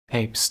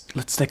Okay,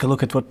 let's take a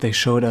look at what they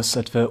showed us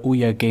at the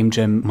OUYA Game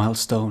Jam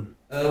Milestone.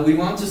 We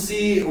want to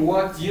see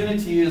what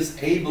Unity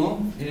is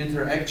able in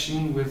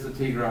interaction with the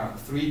Tegra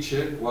 3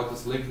 chip, what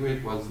is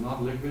liquid, what is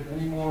not liquid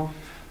anymore.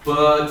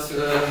 But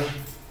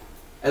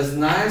as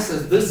nice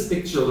as this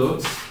picture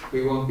looks,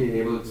 we won't be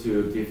able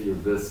to give you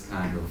this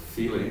kind of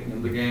feeling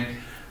in the game,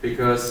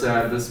 because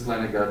this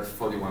planet got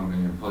 41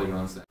 million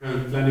polygons.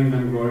 Planting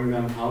them, growing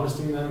them,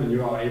 harvesting them, and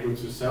you are able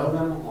to sell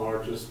them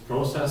or just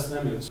process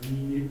them.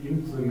 We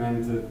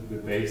implemented the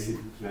basic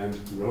plant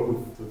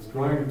growth. So it's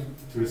growing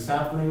to a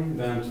sapling,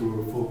 then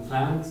to a full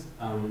plant,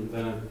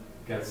 then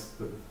it gets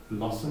the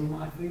blossom,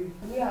 I think.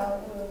 We are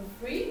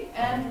free,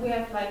 and we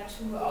have like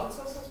 2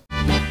 outsourcers.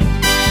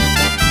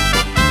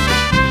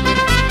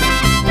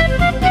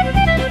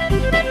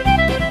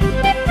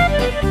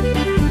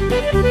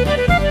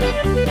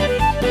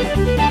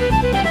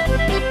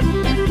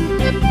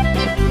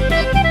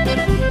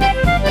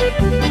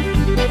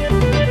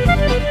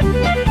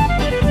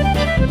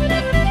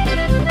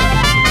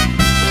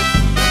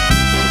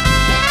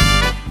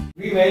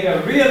 We made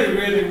a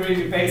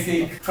really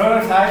basic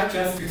prototype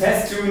just to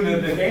test tune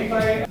the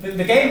gameplay.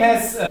 The game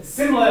has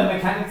similar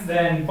mechanics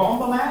than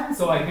Bomberman,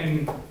 so I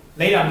can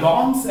lay down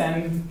bombs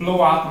and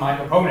blow up my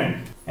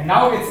opponent. And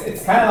now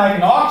it's kind of like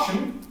an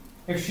auction.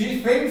 If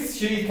she thinks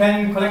she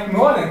can collect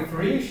more than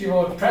 3, she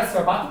will press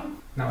her button.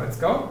 Now let's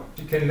go.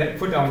 You can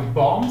put down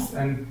bombs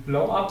and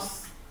blow up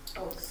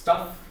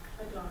stuff.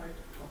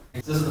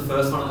 This is the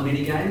first one of the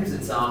mini games.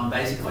 It's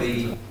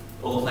basically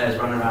all the players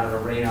run around an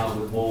arena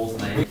with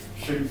walls and they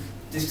shoot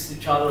discs at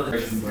each other.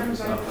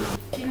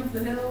 King of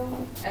the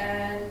Hill,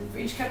 and for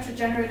each capture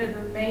generator,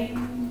 the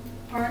main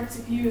part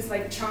CPU is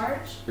like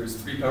charge. There's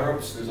 3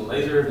 power-ups. There's a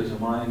laser, there's a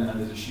mine,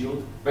 and there's a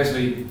shield.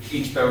 Basically,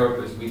 each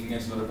power-up is weak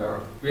against another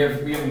power-up. We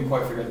haven't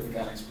quite figured out the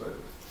mechanics, but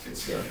it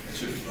should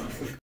be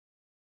fun.